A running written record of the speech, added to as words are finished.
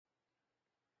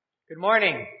Good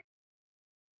morning.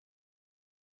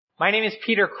 My name is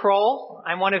Peter Kroll.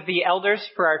 I'm one of the elders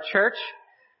for our church.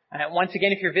 Once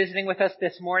again, if you're visiting with us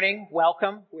this morning,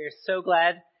 welcome. We're so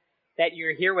glad that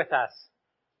you're here with us.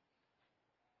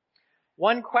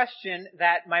 One question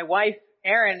that my wife,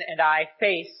 Erin, and I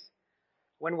face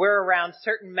when we're around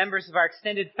certain members of our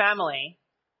extended family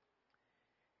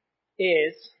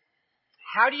is,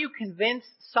 how do you convince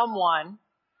someone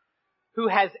who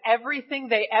has everything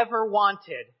they ever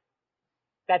wanted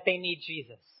that they need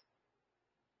Jesus?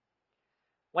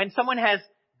 When someone has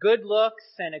good looks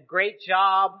and a great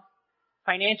job,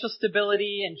 financial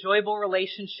stability, enjoyable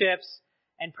relationships,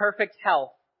 and perfect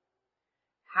health,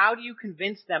 how do you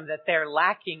convince them that they're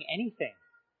lacking anything?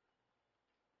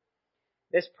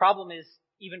 This problem is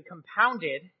even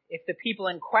compounded if the people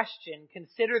in question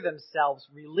consider themselves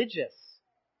religious.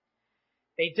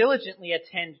 They diligently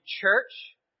attend church,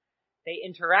 they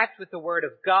interact with the Word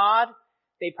of God,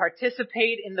 they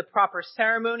participate in the proper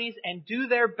ceremonies and do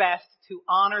their best to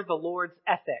honor the Lord's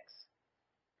ethics.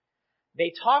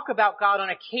 They talk about God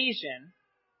on occasion,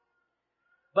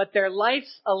 but their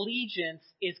life's allegiance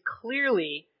is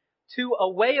clearly to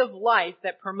a way of life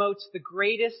that promotes the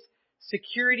greatest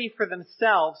security for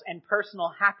themselves and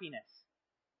personal happiness,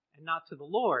 and not to the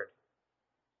Lord.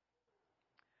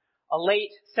 A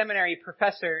late seminary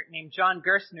professor named John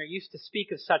Gerstner used to speak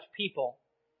of such people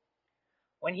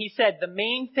when he said, the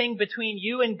main thing between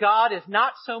you and God is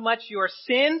not so much your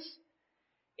sins,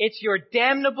 it's your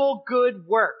damnable good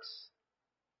works.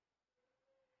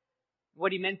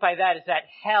 What he meant by that is that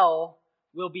hell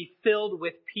will be filled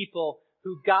with people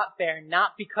who got there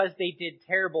not because they did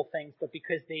terrible things, but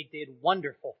because they did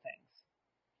wonderful things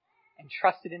and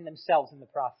trusted in themselves in the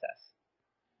process.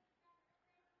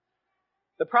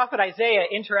 The prophet Isaiah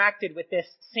interacted with this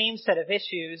same set of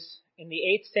issues in the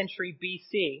 8th century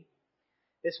BC.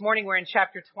 This morning we're in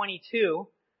chapter 22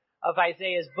 of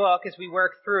Isaiah's book as we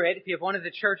work through it. If you have one of the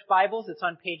church Bibles, it's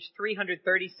on page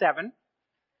 337.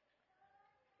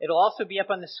 It'll also be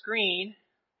up on the screen.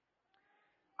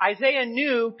 Isaiah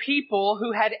knew people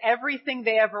who had everything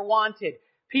they ever wanted.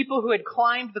 People who had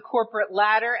climbed the corporate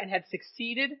ladder and had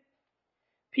succeeded.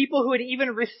 People who had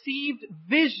even received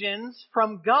visions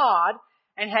from God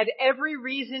and had every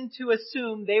reason to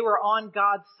assume they were on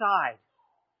God's side.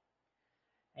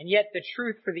 And yet the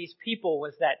truth for these people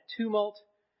was that tumult,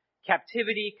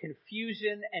 captivity,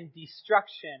 confusion, and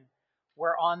destruction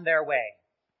were on their way.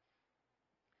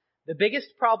 The biggest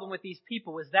problem with these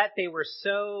people was that they were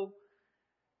so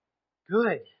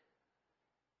good,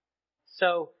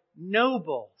 so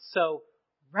noble, so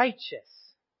righteous.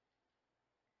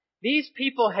 These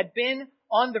people had been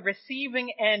on the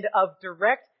receiving end of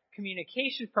direct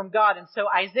communication from God, and so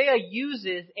Isaiah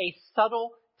uses a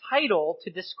subtle title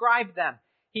to describe them.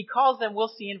 He calls them, we'll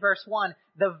see in verse 1,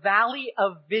 the Valley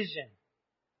of Vision.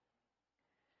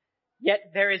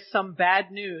 Yet there is some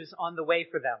bad news on the way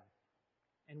for them.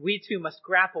 And we too must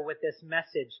grapple with this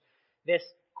message, this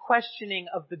questioning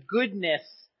of the goodness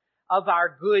of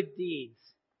our good deeds,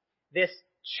 this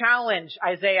challenge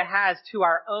Isaiah has to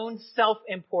our own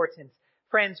self-importance.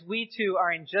 Friends, we too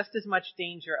are in just as much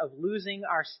danger of losing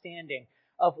our standing,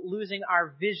 of losing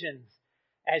our visions,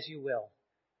 as you will,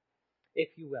 if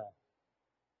you will.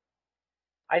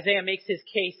 Isaiah makes his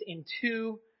case in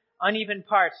two uneven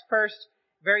parts. First,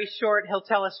 very short, he'll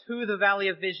tell us who the Valley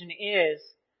of Vision is.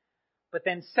 But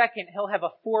then second, he'll have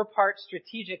a 4-part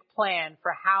strategic plan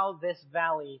for how this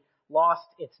valley lost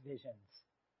its visions.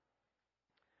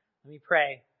 Let me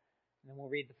pray, and then we'll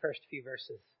read the first few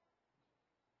verses.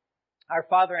 Our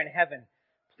Father in heaven,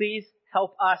 please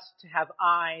help us to have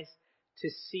eyes to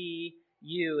see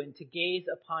you and to gaze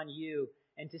upon you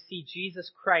and to see Jesus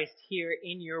Christ here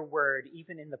in your word,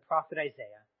 even in the prophet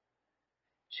Isaiah.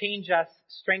 Change us,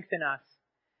 strengthen us,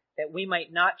 that we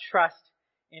might not trust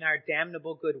in our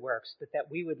damnable good works, but that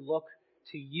we would look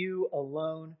to you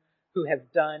alone who has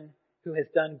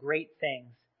done great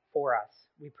things for us.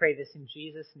 We pray this in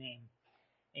Jesus' name.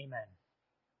 Amen.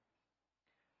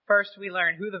 First, we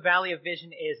learn who the Valley of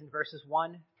Vision is in verses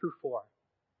 1 through 4.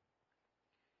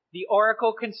 The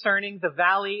oracle concerning the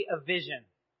Valley of Vision.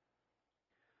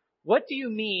 What do you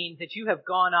mean that you have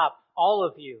gone up, all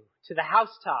of you, to the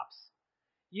housetops,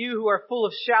 you who are full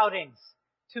of shoutings,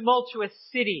 tumultuous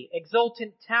city,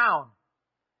 exultant town?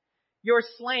 Your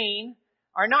slain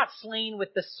are not slain with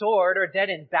the sword or dead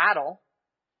in battle.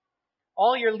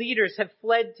 All your leaders have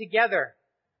fled together.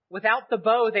 Without the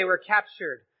bow they were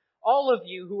captured. All of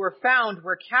you who were found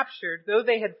were captured, though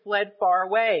they had fled far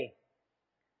away.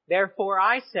 Therefore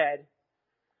I said,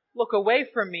 look away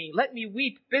from me, let me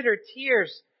weep bitter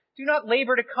tears. Do not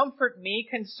labor to comfort me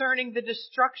concerning the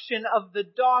destruction of the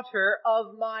daughter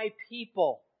of my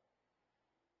people.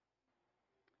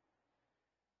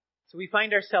 So we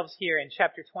find ourselves here in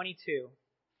chapter 22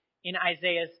 in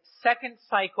Isaiah's second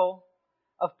cycle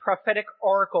of prophetic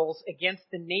oracles against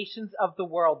the nations of the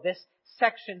world. This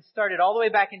section started all the way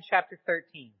back in chapter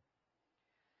 13.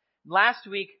 Last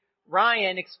week,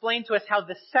 Ryan explained to us how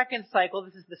the second cycle,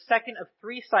 this is the second of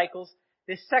 3 cycles,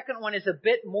 this second one is a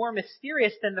bit more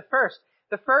mysterious than the first.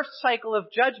 The first cycle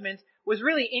of judgments was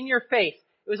really in your face.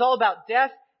 It was all about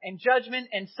death and judgment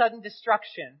and sudden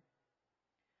destruction.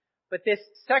 But this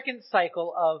second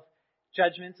cycle of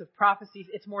judgments, of prophecies,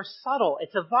 it's more subtle,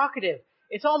 it's evocative.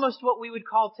 It's almost what we would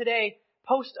call today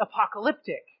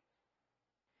post-apocalyptic.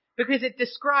 Because it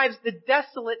describes the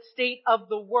desolate state of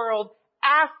the world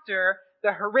after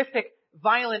the horrific,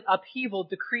 violent upheaval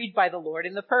decreed by the Lord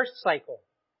in the first cycle.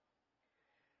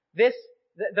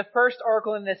 The first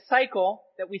oracle in this cycle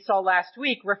that we saw last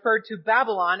week referred to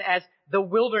Babylon as the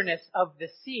wilderness of the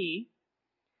sea,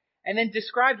 and then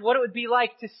described what it would be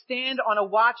like to stand on a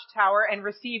watchtower and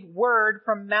receive word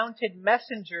from mounted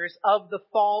messengers of the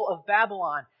fall of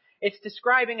Babylon. It's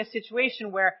describing a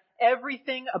situation where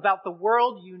everything about the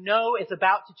world you know is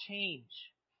about to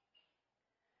change.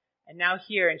 And now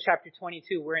here in chapter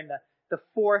 22, we're in the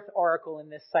fourth oracle in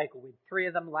this cycle. We had 3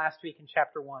 of them last week in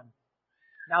chapter 1.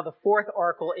 Now the fourth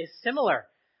oracle is similar.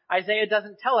 Isaiah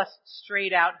doesn't tell us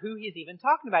straight out who he's even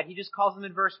talking about. He just calls them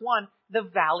in verse 1, the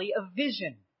valley of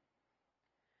vision.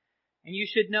 And you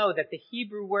should know that the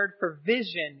Hebrew word for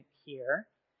vision here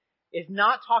is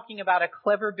not talking about a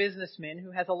clever businessman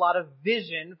who has a lot of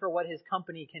vision for what his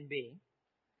company can be.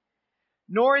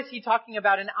 Nor is he talking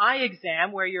about an eye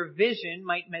exam where your vision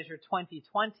might measure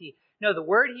 20/20. No, the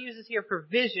word he uses here for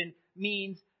vision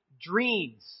means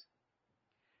dreams.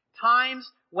 Times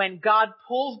when God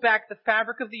pulls back the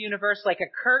fabric of the universe like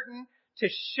a curtain to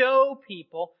show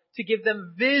people, to give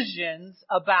them visions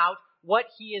about what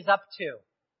he is up to.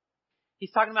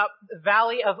 He's talking about the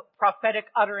valley of prophetic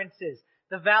utterances,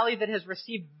 the valley that has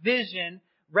received vision,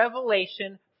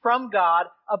 revelation from God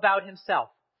about himself.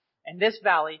 And this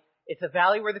valley, it's a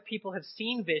valley where the people have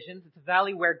seen visions. It's a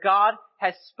valley where God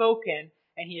has spoken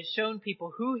and he has shown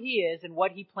people who he is and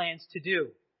what he plans to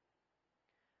do.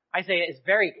 Isaiah is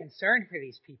very concerned for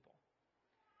these people.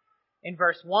 In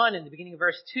verse 1, in the beginning of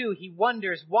verse 2, he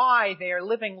wonders why they are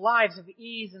living lives of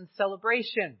ease and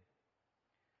celebration.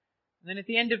 And then at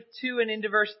the end of 2 and into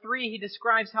verse 3, he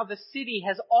describes how the city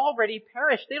has already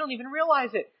perished. They don't even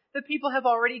realize it. The people have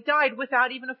already died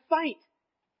without even a fight.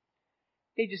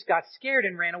 They just got scared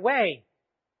and ran away.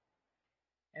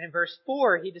 And in verse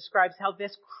 4, he describes how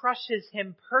this crushes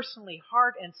him personally,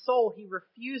 heart and soul. He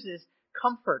refuses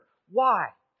comfort. Why?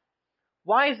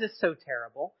 Why is this so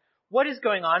terrible? What is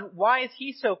going on? Why is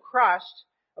he so crushed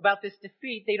about this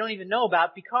defeat they don't even know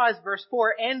about? Because verse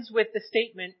 4 ends with the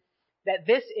statement that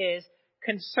this is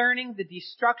concerning the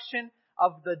destruction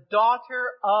of the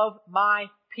daughter of my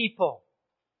people.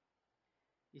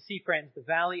 You see, friends, the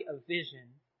valley of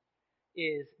vision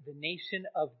is the nation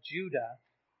of Judah,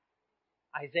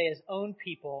 Isaiah's own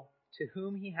people, to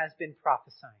whom he has been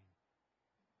prophesying.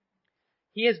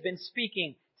 He has been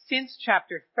speaking since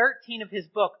chapter 13 of his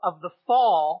book of the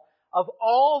fall of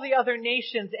all the other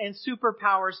nations and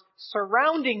superpowers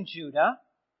surrounding Judah.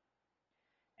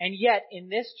 And yet, in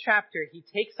this chapter, he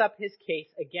takes up his case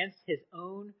against his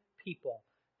own people,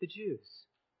 the Jews.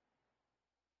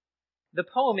 The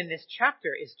poem in this chapter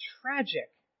is tragic.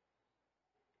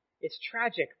 It's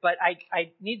tragic, but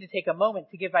I need to take a moment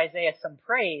to give Isaiah some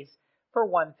praise for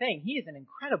one thing. He is an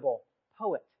incredible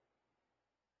poet.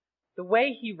 The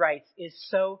way he writes is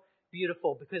so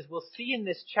beautiful because we'll see in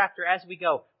this chapter as we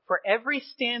go, for every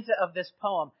stanza of this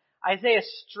poem, Isaiah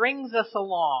strings us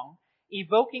along,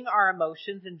 evoking our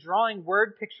emotions and drawing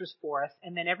word pictures for us.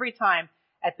 And then every time,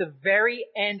 at the very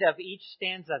end of each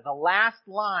stanza, the last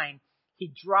line,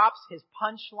 he drops his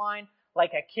punchline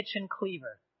like a kitchen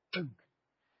cleaver. Boom.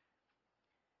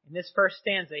 In this first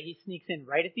stanza, he sneaks in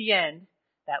right at the end,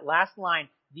 that last line,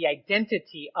 the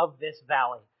identity of this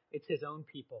valley. It's his own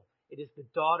people. It is the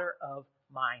daughter of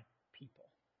my people.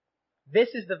 This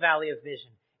is the valley of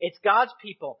vision. It's God's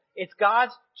people. It's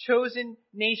God's chosen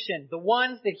nation, the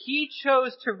ones that he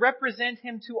chose to represent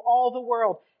him to all the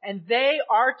world. And they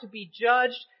are to be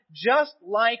judged just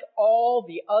like all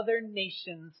the other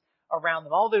nations around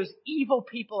them, all those evil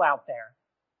people out there.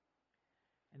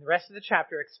 And the rest of the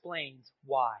chapter explains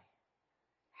why,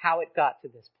 how it got to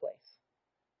this place.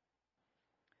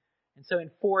 And so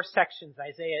in 4 sections,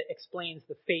 Isaiah explains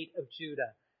the fate of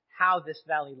Judah, how this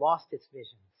valley lost its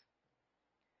visions.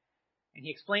 And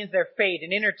he explains their fate,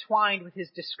 and intertwined with his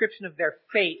description of their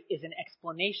fate is an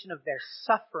explanation of their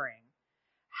suffering.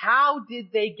 How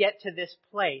did they get to this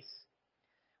place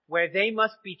where they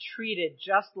must be treated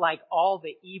just like all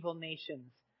the evil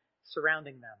nations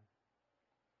surrounding them?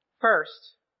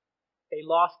 First, they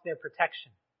lost their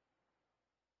protection.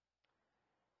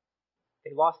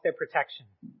 They lost their protection.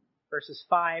 Verses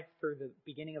 5 through the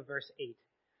beginning of verse 8.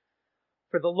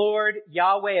 For the Lord,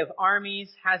 Yahweh of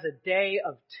armies, has a day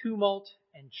of tumult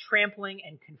and trampling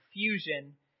and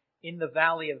confusion in the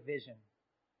valley of vision.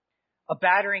 A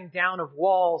battering down of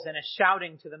walls and a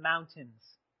shouting to the mountains.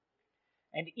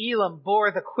 And Elam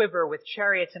bore the quiver with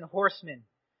chariots and horsemen,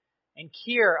 and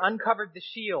Kir uncovered the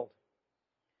shield.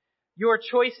 Your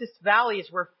choicest valleys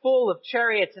were full of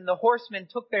chariots, and the horsemen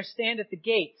took their stand at the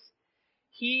gates.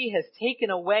 He has taken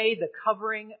away the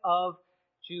covering of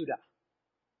Judah.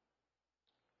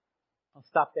 I'll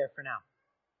stop there for now.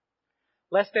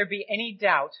 Lest there be any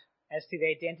doubt as to the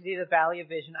identity of the valley of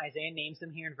vision, Isaiah names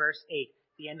them here in verse 8,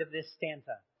 the end of this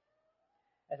stanza.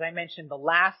 As I mentioned, the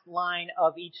last line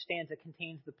of each stanza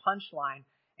contains the punchline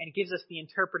and gives us the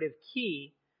interpretive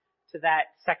key to that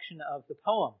section of the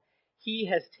poem. He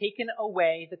has taken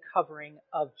away the covering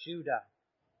of Judah.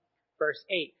 Verse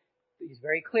 8, he's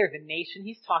very clear. The nation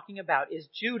he's talking about is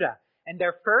Judah. And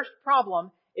their first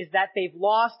problem is that they've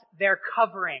lost their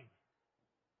covering.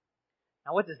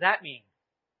 Now, what does that mean?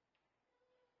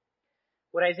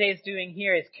 What Isaiah is doing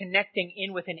here is connecting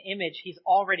in with an image he's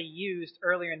already used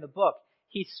earlier in the book.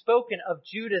 He's spoken of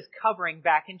Judah's covering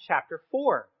back in chapter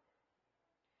 4,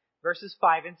 verses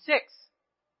 5 and 6.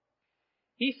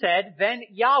 He said, then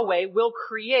Yahweh will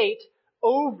create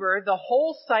over the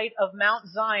whole site of Mount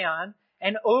Zion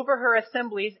and over her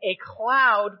assemblies a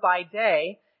cloud by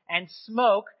day and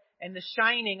smoke and the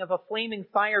shining of a flaming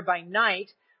fire by night.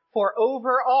 For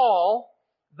over all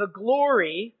the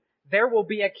glory, there will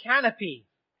be a canopy.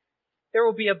 There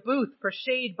will be a booth for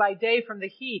shade by day from the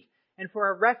heat, and for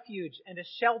a refuge and a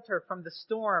shelter from the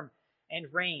storm and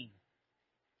rain.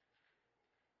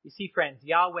 You see, friends,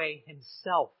 Yahweh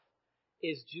himself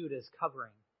is Judah's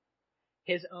covering.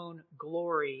 His own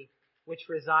glory, which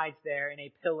resides there in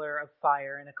a pillar of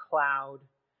fire and a cloud,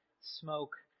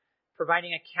 smoke,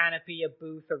 providing a canopy, a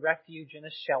booth, a refuge, and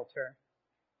a shelter.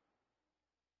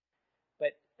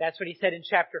 But that's what he said in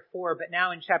chapter 4. But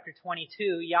now in chapter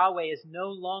 22, Yahweh is no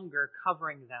longer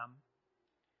covering them.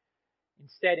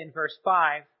 Instead, in verse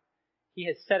 5, he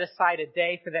has set aside a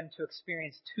day for them to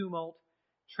experience tumult,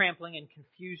 trampling, and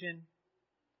confusion,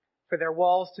 for their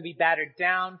walls to be battered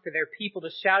down, for their people to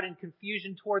shout in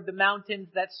confusion toward the mountains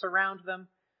that surround them.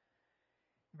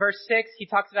 Verse 6, he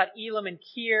talks about Elam and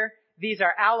Kir. These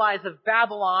are allies of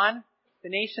Babylon, the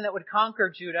nation that would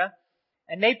conquer Judah,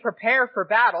 and they prepare for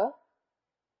battle.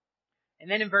 And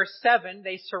then in verse 7,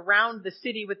 they surround the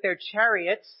city with their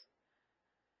chariots.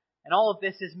 And all of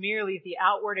this is merely the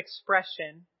outward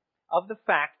expression of the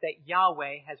fact that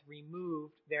Yahweh has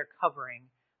removed their covering.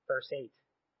 Verse 8.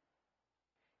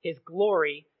 His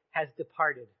glory has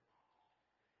departed.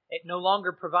 It no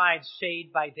longer provides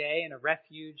shade by day and a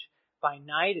refuge by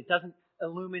night. It doesn't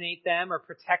illuminate them or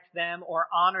protect them or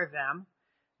honor them.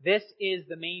 This is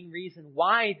the main reason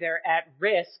why they're at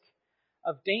risk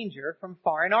of danger from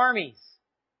foreign armies.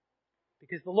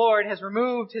 Because the Lord has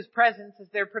removed his presence as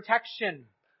their protection.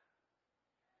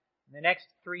 And the next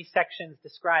 3 sections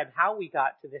describe how we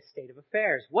got to this state of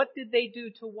affairs. What did they do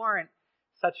to warrant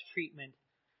such treatment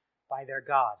by their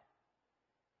God?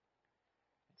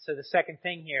 So the second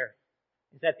thing here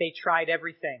is that they tried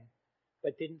everything,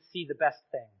 but didn't see the best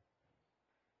thing.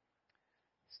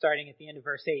 Starting at the end of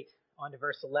verse 8, on to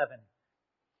verse 11.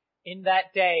 In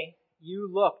that day, you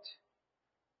looked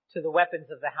to the weapons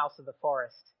of the house of the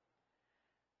forest,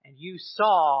 and you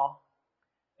saw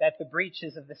that the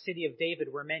breaches of the city of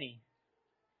David were many.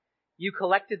 You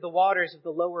collected the waters of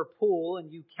the lower pool,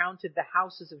 and you counted the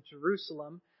houses of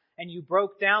Jerusalem, and you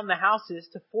broke down the houses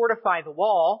to fortify the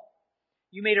wall.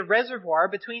 You made a reservoir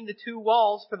between the 2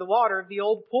 walls for the water of the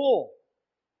old pool.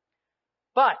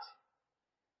 But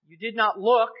you did not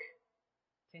look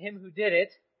to him who did it,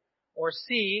 or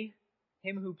see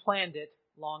him who planned it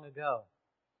long ago.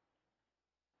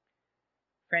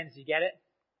 Friends, you get it?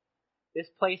 This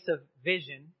place of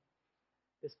vision,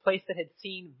 this place that had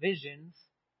seen visions,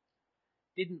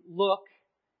 didn't look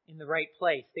in the right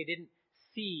place. They didn't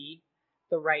see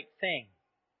the right thing.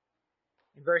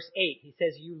 In verse 8, he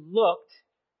says, you looked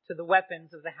to the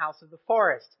weapons of the house of the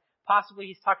forest. Possibly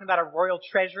he's talking about a royal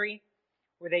treasury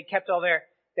where they kept all their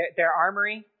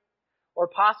armory. Or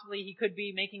possibly he could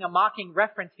be making a mocking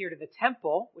reference here to the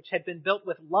temple, which had been built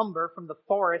with lumber from the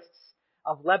forests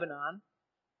of Lebanon.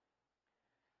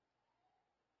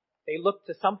 They looked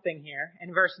to something here.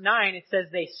 In verse 9, it says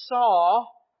they saw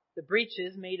the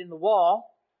breaches made in the wall.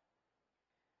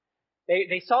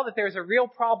 They saw that there was a real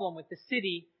problem with the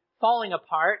city falling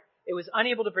apart. It was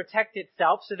unable to protect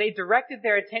itself, so they directed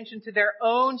their attention to their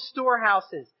own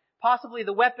storehouses, possibly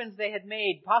the weapons they had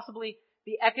made, possibly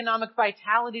the economic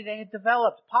vitality they had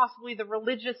developed, possibly the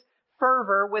religious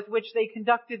fervor with which they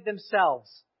conducted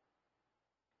themselves.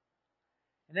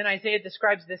 And then Isaiah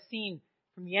describes this scene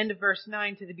from the end of verse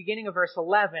 9 to the beginning of verse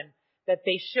 11, that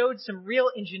they showed some real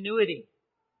ingenuity.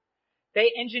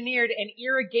 They engineered an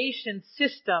irrigation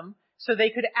system so they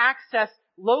could access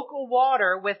local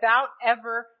water without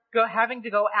ever having to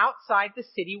go outside the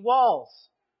city walls.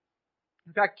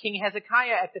 In fact, King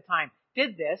Hezekiah at the time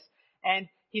did this, and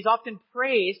he's often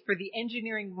praised for the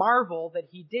engineering marvel that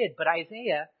he did. But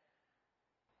Isaiah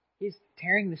is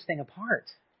tearing this thing apart.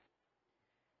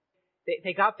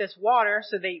 They got this water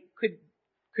so they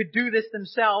could do this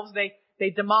themselves. They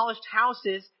demolished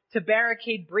houses to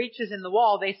barricade breaches in the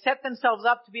wall. They set themselves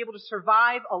up to be able to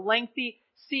survive a lengthy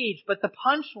siege. But the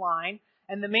punchline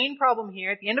and the main problem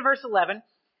here at the end of verse 11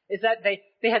 is that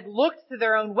they had looked to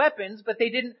their own weapons, but they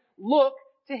didn't look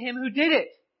to him who did it.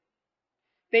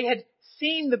 They had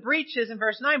seen the breaches in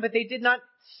verse 9, but they did not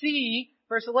see,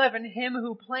 verse 11, him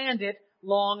who planned it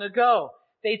long ago.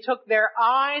 They took their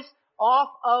eyes off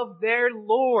of their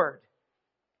Lord,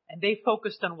 and they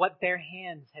focused on what their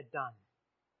hands had done.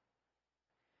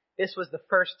 This was the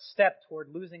first step toward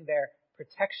losing their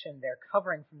protection, their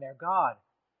covering from their God.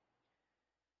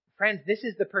 Friends, this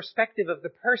is the perspective of the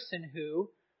person who,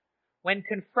 when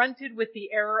confronted with the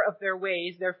error of their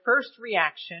ways, their first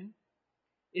reaction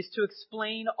is to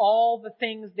explain all the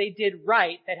things they did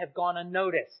right that have gone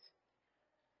unnoticed.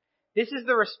 This is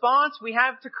the response we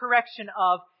have to correction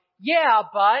of, yeah,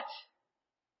 but,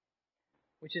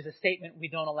 which is a statement we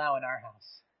don't allow in our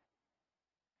house.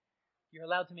 You're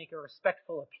allowed to make a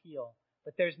respectful appeal,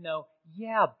 but there's no,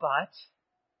 yeah, but.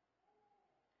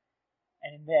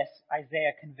 And in this,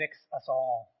 Isaiah convicts us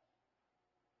all.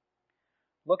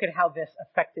 Look at how this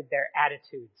affected their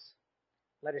attitudes.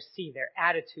 Let us see, their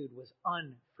attitude was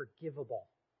unforgivable.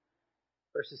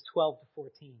 Verses 12 to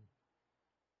 14.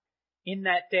 In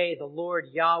that day, the Lord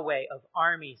Yahweh of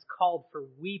armies called for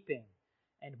weeping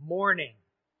and mourning,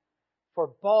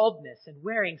 for baldness and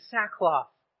wearing sackcloth.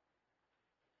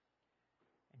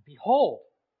 And behold,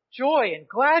 joy and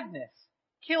gladness,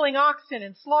 killing oxen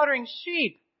and slaughtering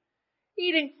sheep,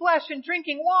 eating flesh and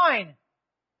drinking wine.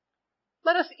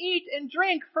 Let us eat and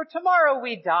drink, for tomorrow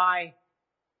we die.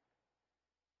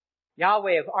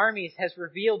 Yahweh of armies has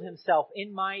revealed himself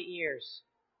in my ears.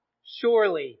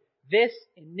 Surely this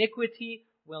iniquity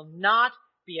will not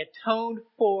be atoned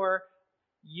for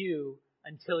you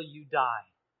until you die,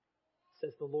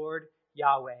 says the Lord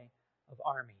Yahweh of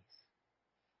armies.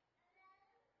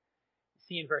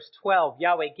 See in verse 12,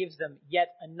 Yahweh gives them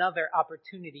yet another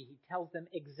opportunity. He tells them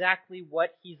exactly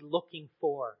what he's looking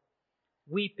for.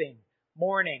 Weeping,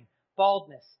 mourning,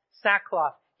 baldness,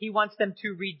 sackcloth. He wants them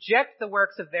to reject the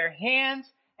works of their hands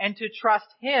and to trust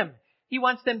him. He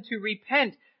wants them to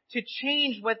repent, to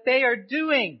change what they are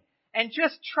doing, and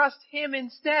just trust him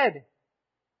instead.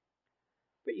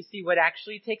 But you see what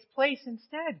actually takes place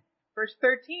instead. Verse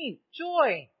 13,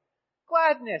 joy,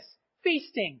 gladness,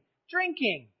 feasting,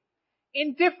 drinking,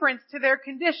 indifference to their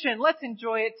condition. Let's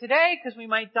enjoy it today because we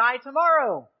might die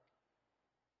tomorrow.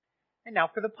 And now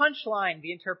for the punchline,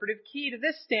 the interpretive key to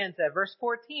this stanza, verse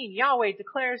 14. Yahweh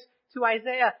declares to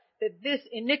Isaiah that this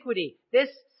iniquity, this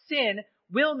sin,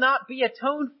 will not be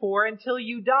atoned for until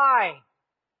you die.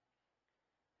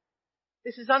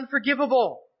 This is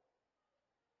unforgivable.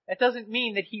 That doesn't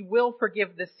mean that he will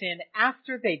forgive the sin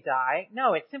after they die.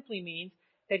 No, it simply means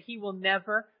that he will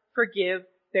never forgive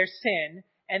their sin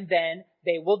and then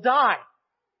they will die,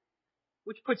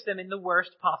 which puts them in the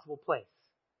worst possible place.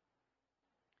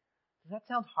 Does that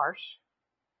sound harsh?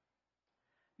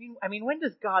 I mean, when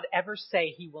does God ever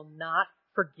say he will not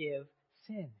forgive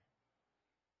sin?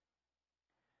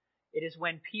 It is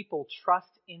when people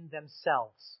trust in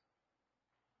themselves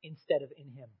instead of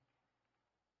in him.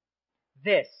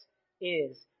 This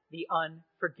is the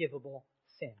unforgivable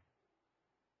sin.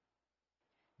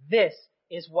 This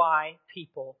is why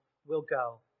people will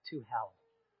go to hell.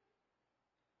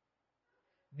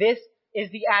 This is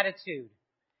the attitude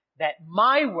that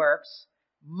my works,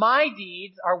 my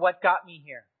deeds are what got me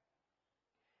here.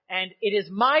 And it is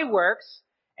my works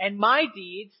and my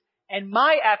deeds and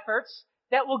my efforts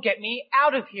that will get me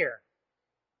out of here.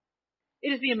 It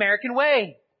is the American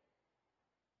way.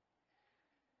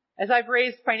 As I've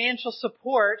raised financial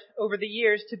support over the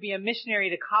years to be a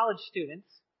missionary to college students,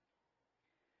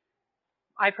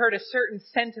 I've heard a certain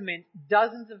sentiment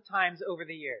dozens of times over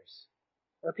the years,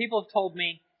 where people have told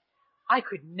me, I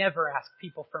could never ask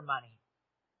people for money.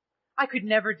 I could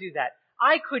never do that.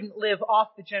 I couldn't live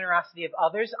off the generosity of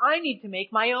others. I need to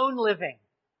make my own living.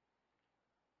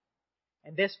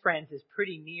 And this, friends, is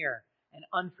pretty near an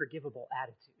unforgivable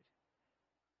attitude.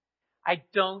 I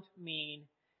don't mean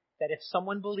that if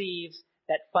someone believes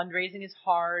that fundraising is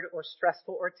hard or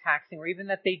stressful or taxing, or even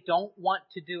that they don't want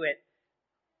to do it,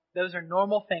 those are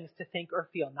normal things to think or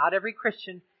feel. Not every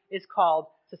Christian is called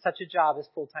to such a job as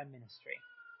full-time ministry.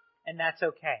 And that's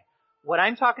okay. What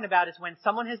I'm talking about is when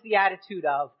someone has the attitude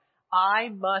of, I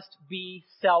must be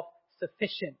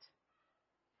self-sufficient.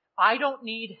 I don't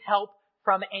need help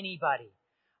from anybody.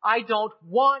 I don't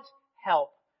want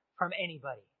help from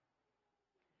anybody.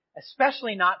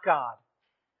 Especially not God.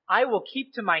 I will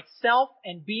keep to myself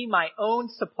and be my own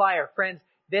supplier. Friends,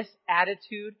 this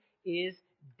attitude is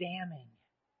damning.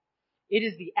 It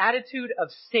is the attitude of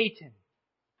Satan,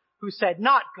 who said,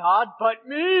 not God, but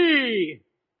me.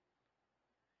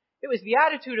 It was the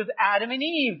attitude of Adam and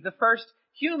Eve, the first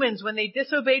humans, when they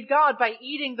disobeyed God by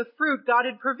eating the fruit God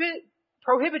had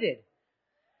prohibited.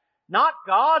 Not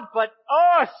God, but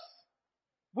us.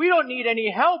 We don't need any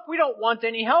help. We don't want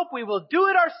any help. We will do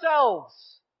it ourselves.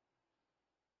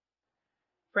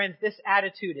 Friends, this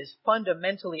attitude is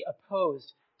fundamentally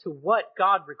opposed to what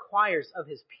God requires of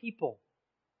His people.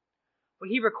 What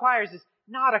He requires is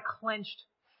not a clenched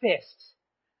fist,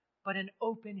 but an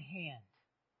open hand.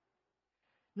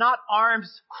 Not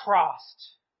arms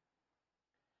crossed,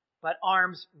 but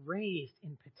arms raised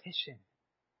in petition.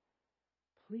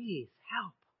 Please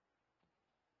help.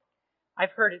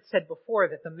 I've heard it said before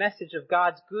that the message of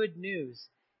God's good news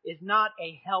is not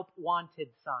a help wanted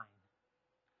sign.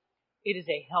 It is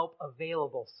a help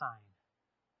available sign.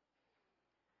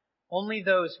 Only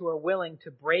those who are willing to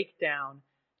break down,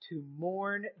 to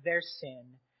mourn their sin,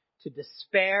 to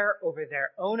despair over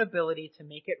their own ability to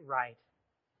make it right,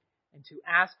 and to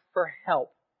ask for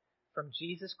help from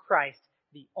Jesus Christ,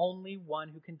 the only one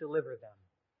who can deliver them.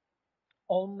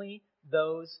 Only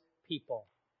those people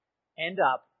end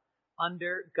up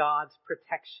under God's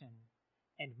protection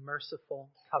and merciful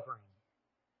covering.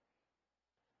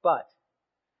 But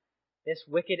this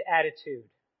wicked attitude,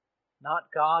 not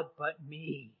God but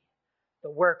me,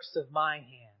 the works of my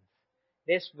hands,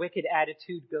 this wicked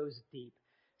attitude goes deep.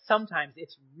 Sometimes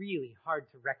it's really hard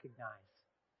to recognize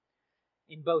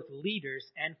in both leaders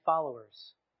and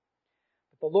followers.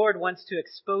 But the Lord wants to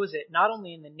expose it not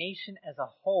only in the nation as a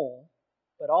whole,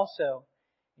 but also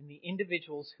in the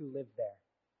individuals who live there.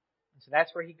 And so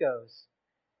that's where He goes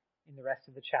in the rest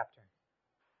of the chapter.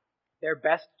 Their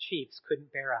best chiefs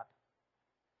couldn't bear up.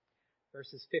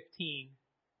 Verses 15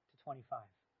 to 25.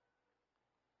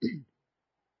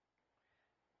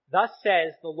 Thus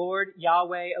says the Lord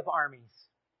Yahweh of armies,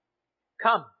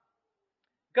 come,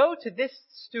 go to this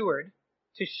steward,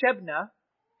 to Shebna,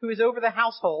 who is over the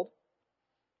household,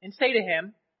 and say to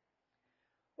him,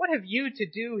 what have you to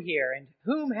do here, and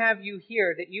whom have you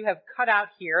here that you have cut out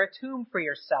here a tomb for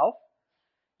yourself?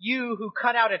 You who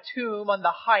cut out a tomb on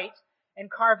the height and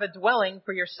carve a dwelling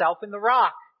for yourself in the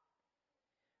rock.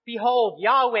 Behold,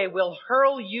 Yahweh will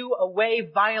hurl you away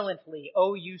violently,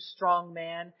 O you strong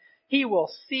man. He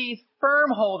will seize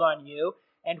firm hold on you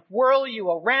and whirl you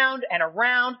around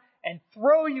and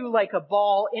throw you like a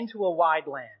ball into a wide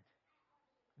land.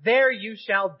 There you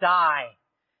shall die,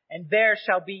 and there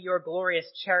shall be your glorious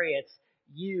chariots,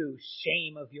 you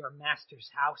shame of your master's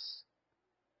house.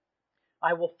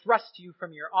 I will thrust you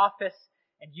from your office,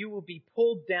 and you will be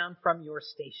pulled down from your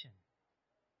station.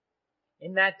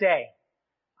 In that day,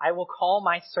 I will call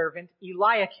my servant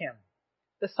Eliakim,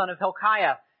 the son of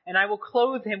Hilkiah, and I will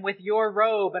clothe him with your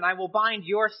robe, and I will bind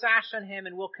your sash on him,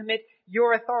 and will commit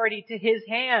your authority to his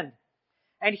hand.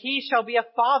 And he shall be a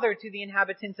father to the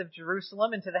inhabitants of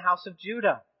Jerusalem and to the house of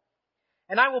Judah.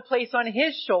 And I will place on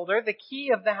his shoulder the key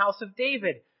of the house of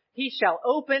David. He shall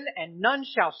open, and none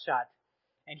shall shut,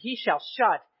 and he shall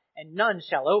shut, and none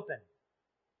shall open.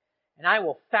 And I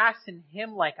will fasten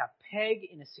him like a peg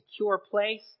in a secure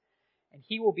place, and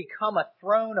he will become a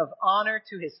throne of honor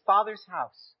to his father's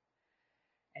house.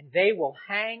 And they will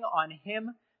hang on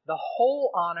him the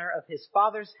whole honor of his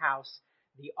father's house,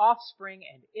 the offspring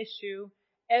and issue,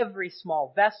 every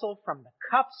small vessel from the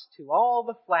cups to all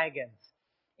the flagons.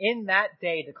 In that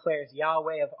day, declares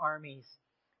Yahweh of armies,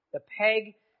 the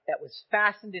peg that was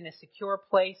fastened in a secure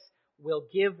place will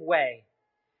give way,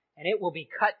 and it will be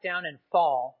cut down and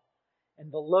fall, and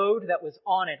the load that was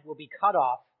on it will be cut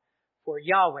off, for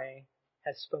Yahweh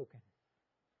has spoken.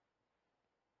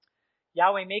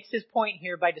 Yahweh makes his point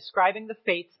here by describing the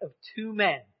fates of two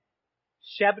men,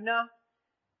 Shebna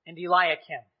and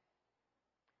Eliakim.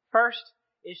 First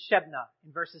is Shebna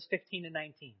in verses 15 and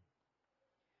 19.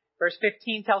 Verse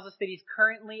 15 tells us that he's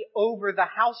currently over the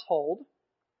household,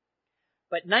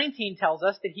 but 19 tells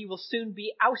us that he will soon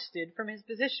be ousted from his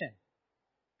position.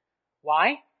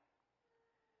 Why?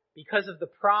 Because of the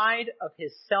pride of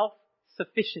his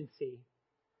self-sufficiency,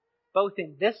 both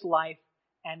in this life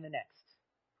and the next.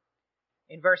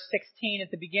 In verse 16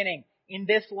 at the beginning, in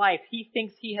this life, he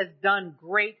thinks he has done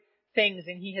great things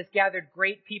and he has gathered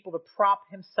great people to prop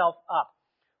himself up.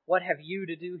 What have you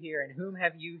to do here, and whom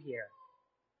have you here?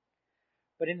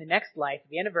 But in the next life, at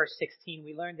the end of verse 16,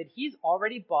 we learn that he's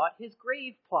already bought his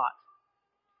grave plot.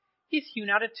 He's hewn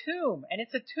out a tomb, and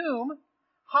it's a tomb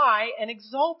high and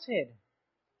exalted.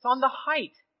 It's on the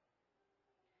height,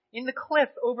 in the cliff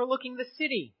overlooking the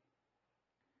city.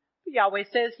 But Yahweh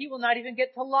says he will not even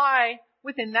get to lie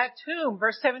within that tomb.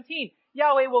 Verse 17,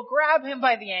 Yahweh will grab him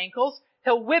by the ankles,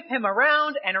 he'll whip him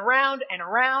around and around and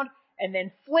around, and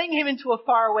then fling him into a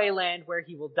faraway land where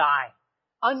he will die,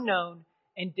 unknown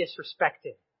and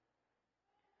disrespected.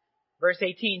 Verse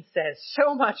 18 says,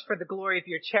 so much for the glory of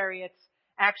your chariots.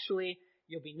 Actually,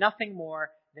 you'll be nothing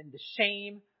more than the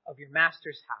shame of your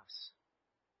master's house.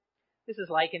 This is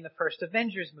like in the first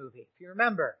Avengers movie, if you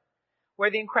remember, where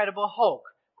the Incredible Hulk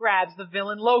grabs the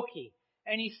villain Loki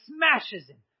and he smashes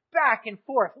him back and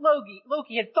forth.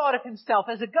 Loki had thought of himself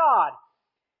as a god,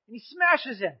 and he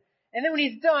smashes him. And then when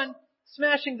he's done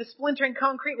smashing the splintering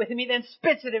concrete with him, he then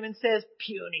spits at him and says,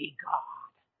 puny god.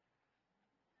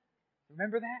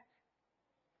 Remember that?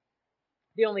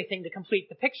 The only thing to complete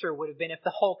the picture would have been if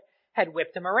the Hulk had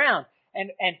whipped him around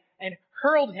and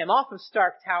hurled him off of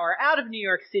Stark Tower, out of New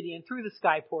York City, and through the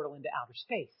sky portal into outer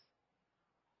space.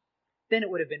 Then it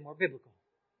would have been more biblical.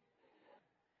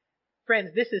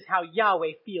 Friends, this is how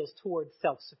Yahweh feels towards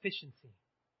self-sufficiency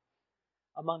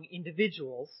among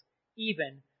individuals,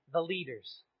 even the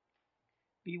leaders.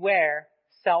 Beware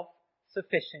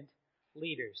self-sufficient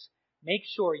leaders. Make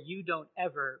sure you don't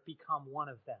ever become one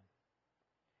of them.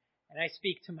 And I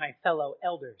speak to my fellow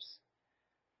elders,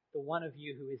 the one of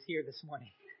you who is here this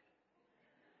morning.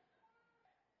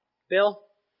 Bill,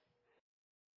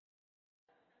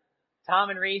 Tom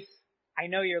and Reese, I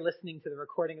know you're listening to the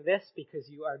recording of this because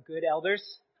you are good elders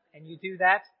and you do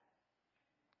that.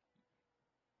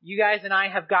 You guys and I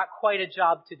have got quite a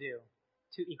job to do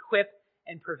to equip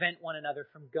and prevent one another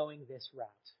from going this route.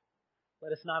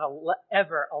 Let us not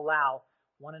ever allow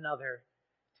one another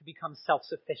to become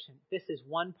self-sufficient. This is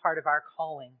one part of our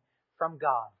calling from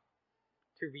God,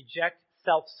 to reject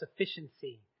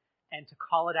self-sufficiency and to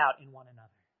call it out in one another.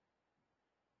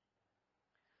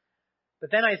 But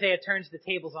then Isaiah turns the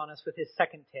tables on us with his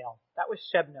second tale. That was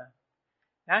Shebna.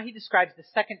 Now he describes the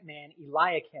second man,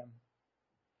 Eliakim.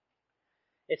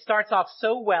 It starts off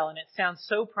so well and it sounds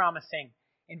so promising.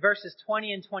 In verses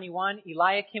 20 and 21,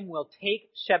 Eliakim will take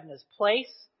Shebna's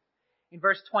place. In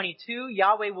verse 22,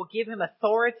 Yahweh will give him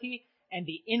authority and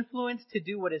the influence to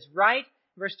do what is right.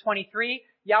 In verse 23,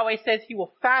 Yahweh says he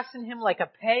will fasten him like a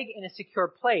peg in a secure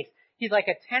place. He's like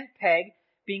a tent peg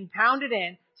being pounded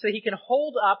in so he can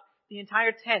hold up the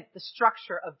entire tent, the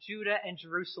structure of Judah and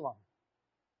Jerusalem.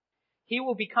 He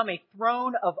will become a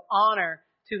throne of honor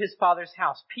to his father's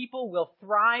house. People will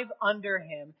thrive under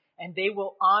him and they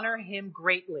will honor him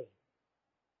greatly.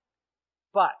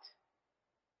 But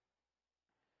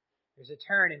there's a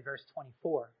turn in verse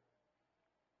 24.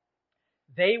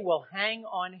 They will hang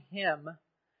on him.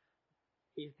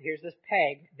 Here's this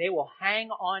peg. They will hang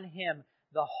on him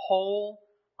the whole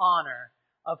honor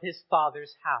of his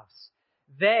father's house.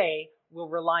 They will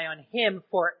rely on him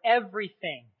for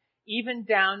everything, even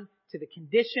down to the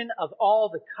condition of all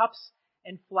the cups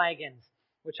and flagons,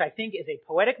 which I think is a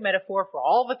poetic metaphor for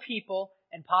all the people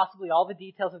and possibly all the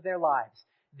details of their lives.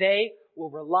 They will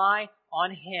rely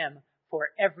on him for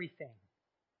everything.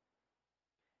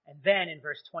 And then in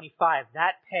verse 25,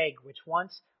 that peg which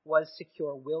once was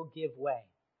secure will give way.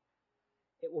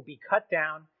 It will be cut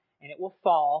down and it will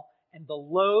fall, and the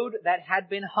load that had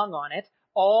been hung on it,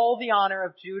 all the honor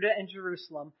of Judah and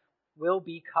Jerusalem, will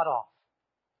be cut off.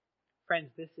 Friends,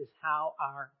 this is how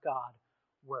our God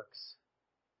works.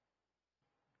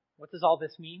 What does all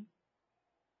this mean?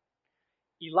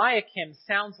 Eliakim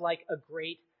sounds like a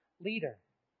great leader.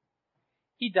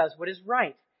 He does what is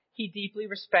right. He deeply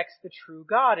respects the true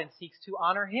God and seeks to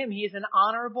honor him. He is an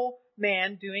honorable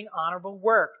man doing honorable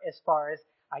work as far as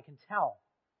I can tell.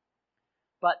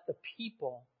 But the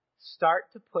people start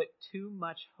to put too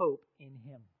much hope in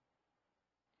him.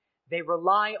 They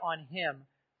rely on him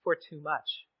for too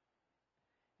much.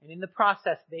 And in the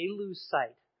process, they lose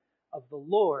sight of the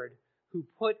Lord who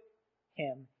put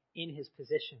him in his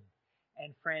position.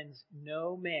 And friends,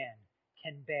 no man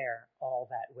can bear all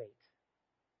that weight.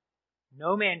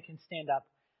 No man can stand up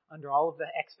under all of the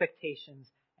expectations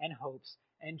and hopes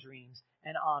and dreams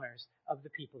and honors of the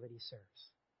people that he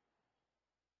serves.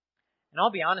 And I'll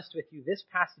be honest with you, this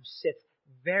passage sits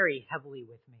very heavily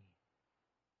with me.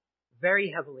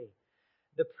 Very heavily.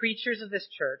 The preachers of this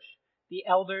church, the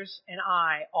elders, and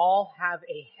I all have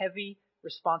a heavy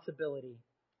responsibility.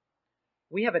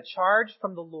 We have a charge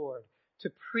from the Lord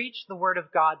to preach the word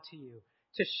of God to you,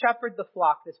 to shepherd the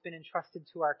flock that's been entrusted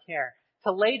to our care,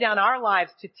 to lay down our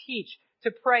lives to teach,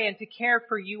 to pray, and to care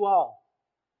for you all.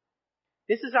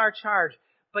 This is our charge.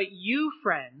 But you,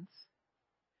 friends,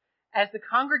 as a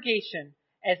congregation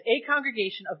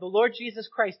of the Lord Jesus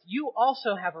Christ, you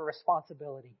also have a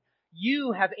responsibility.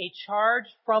 You have a charge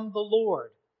from the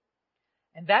Lord.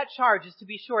 And that charge is to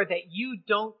be sure that you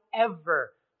don't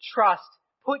ever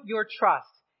put your trust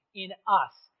in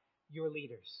us, your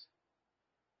leaders.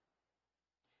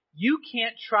 You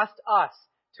can't trust us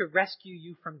to rescue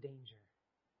you from danger.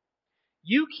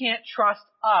 You can't trust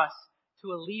us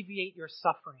to alleviate your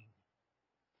suffering.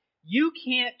 You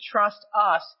can't trust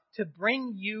us to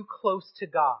bring you close to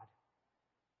God.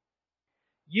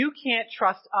 You can't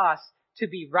trust us to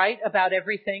be right about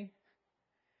everything,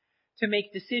 to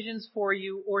make decisions for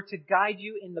you, or to guide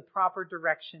you in the proper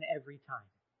direction every time.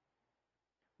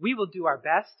 We will do our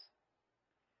best,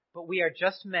 but we are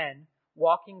just men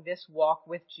walking this walk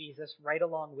with Jesus right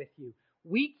along with you.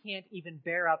 We can't even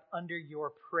bear up under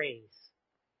your praise.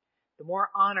 The more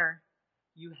honor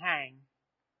you hang,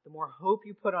 the more hope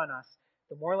you put on us,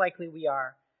 the more likely we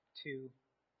are to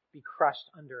be crushed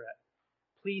under it.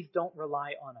 Please don't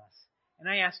rely on us. And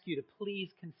I ask you to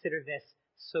please consider this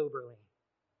soberly.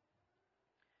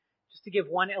 Just to give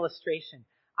one illustration,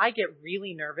 I get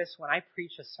really nervous when I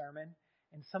preach a sermon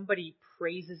and somebody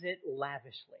praises it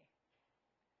lavishly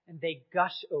and they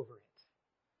gush over it.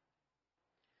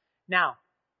 Now,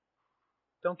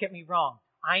 don't get me wrong.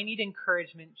 I need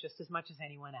encouragement just as much as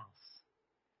anyone else.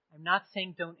 I'm not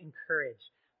saying don't encourage,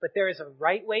 but there is a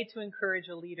right way to encourage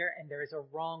a leader and there is a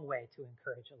wrong way to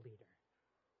encourage a leader.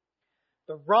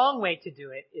 The wrong way to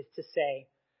do it is to say,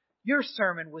 your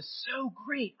sermon was so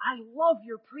great. I love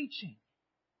your preaching.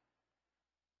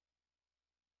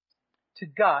 To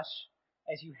gush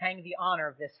as you hang the honor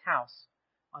of this house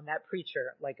on that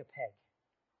preacher like a peg.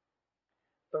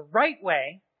 The right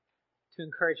way to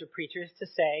encourage a preacher is to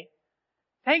say,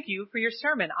 thank you for your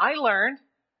sermon. I learned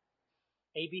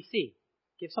ABC.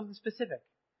 Give something specific.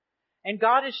 And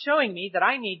God is showing me that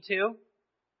I need to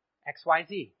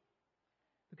XYZ.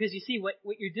 Because you see, what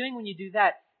you're doing when you do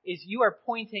that is you are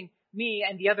pointing me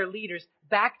and the other leaders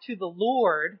back to the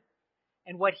Lord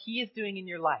and what He is doing in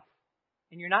your life.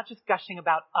 And you're not just gushing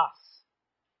about us.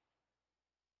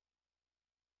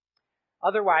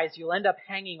 Otherwise, you'll end up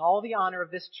hanging all the honor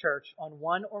of this church on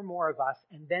one or more of us,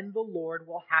 and then the Lord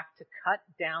will have to cut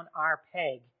down our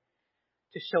peg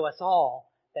to show us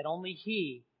all that only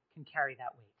He can carry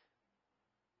that weight.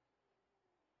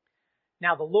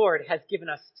 Now, the Lord has given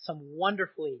us some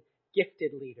wonderfully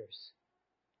gifted leaders.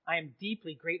 I am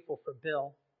deeply grateful for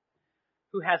Bill,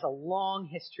 who has a long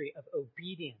history of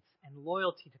obedience and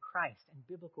loyalty to Christ and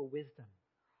biblical wisdom.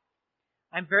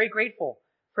 I'm very grateful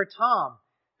for Tom,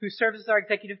 who serves as our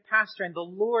executive pastor, and the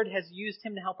Lord has used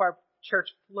him to help our church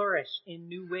flourish in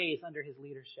new ways under his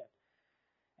leadership.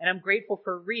 And I'm grateful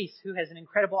for Reese, who has an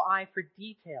incredible eye for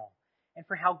detail, and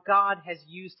for how God has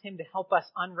used him to help us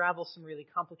unravel some really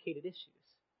complicated issues.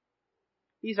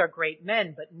 These are great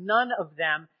men, but none of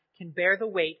them can bear the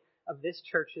weight of this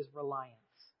church's reliance.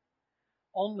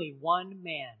 Only one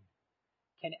man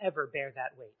can ever bear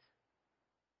that weight.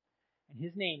 And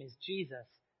his name is Jesus,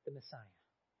 the Messiah.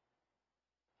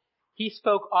 He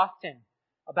spoke often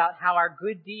about how our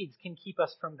good deeds can keep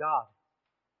us from God,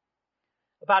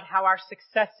 about how our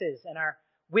successes and our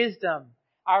wisdom,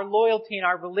 our loyalty and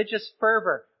our religious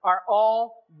fervor are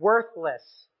all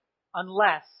worthless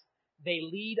unless they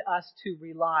lead us to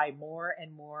rely more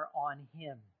and more on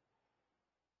Him.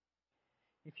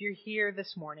 If you're here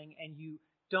this morning and you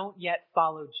don't yet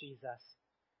follow Jesus,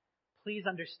 please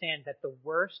understand that the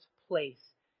worst place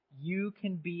you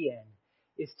can be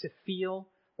in is to feel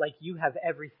like you have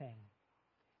everything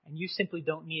and you simply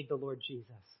don't need the Lord Jesus.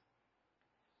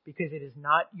 Because it is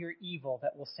not your evil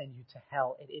that will send you to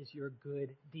hell. It is your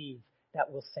good deeds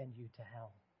that will send you to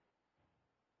hell.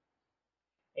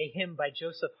 A hymn by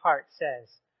Joseph Hart says,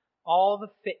 all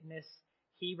the fitness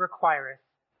He requireth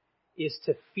is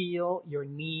to feel your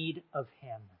need of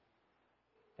Him.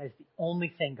 That is the only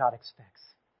thing God expects.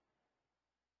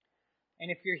 And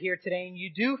if you're here today and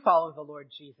you do follow the Lord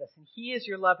Jesus, and He is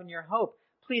your love and your hope,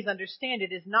 please understand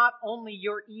it is not only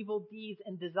your evil deeds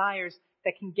and desires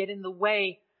that can get in the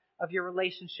way of your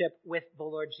relationship with the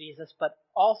Lord Jesus, but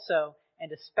also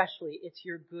and especially it's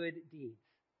your good deeds.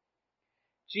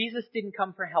 Jesus didn't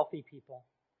come for healthy people.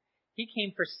 He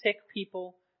came for sick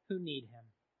people who need him.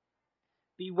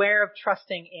 Beware of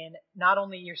trusting in not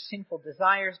only your sinful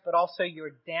desires, but also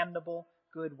your damnable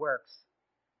good works.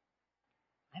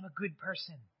 I'm a good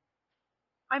person.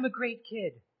 I'm a great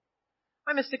kid.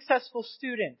 I'm a successful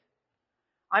student.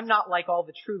 I'm not like all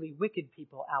the truly wicked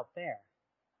people out there.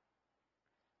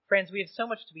 Friends, we have so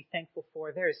much to be thankful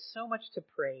for. There is so much to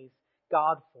praise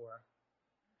God for.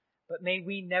 But may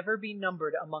we never be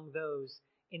numbered among those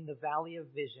in the valley of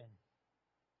vision.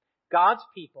 God's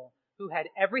people who had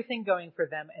everything going for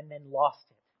them and then lost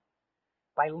it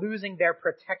by losing their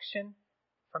protection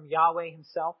from Yahweh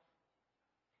himself,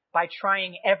 by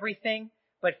trying everything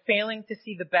but failing to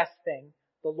see the best thing,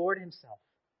 the Lord himself,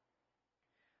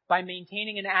 by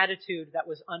maintaining an attitude that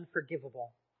was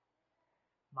unforgivable.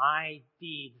 My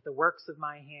deeds, the works of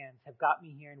my hands, have got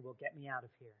me here and will get me out of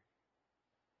here.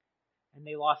 And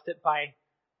they lost it by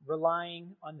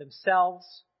relying on themselves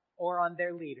or on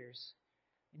their leaders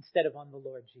instead of on the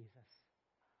Lord Jesus.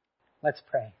 Let's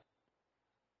pray.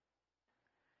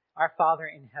 Our Father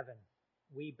in heaven,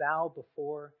 we bow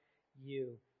before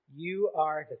you. You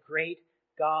are the great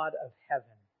God of heaven.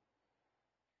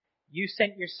 You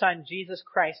sent your Son, Jesus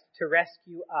Christ, to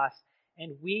rescue us,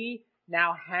 and we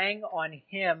now hang on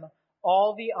him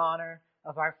all the honor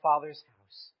of our Father's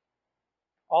house,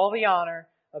 all the honor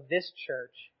of this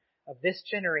church, of this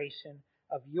generation,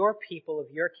 of your people, of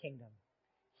your kingdom.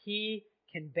 He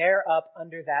can bear up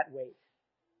under that weight.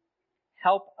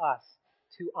 Help us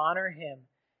to honor him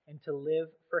and to live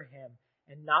for him,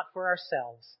 and not for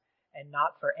ourselves, and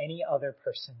not for any other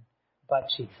person but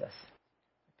Jesus.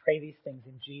 I pray these things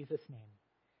in Jesus'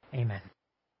 name. Amen.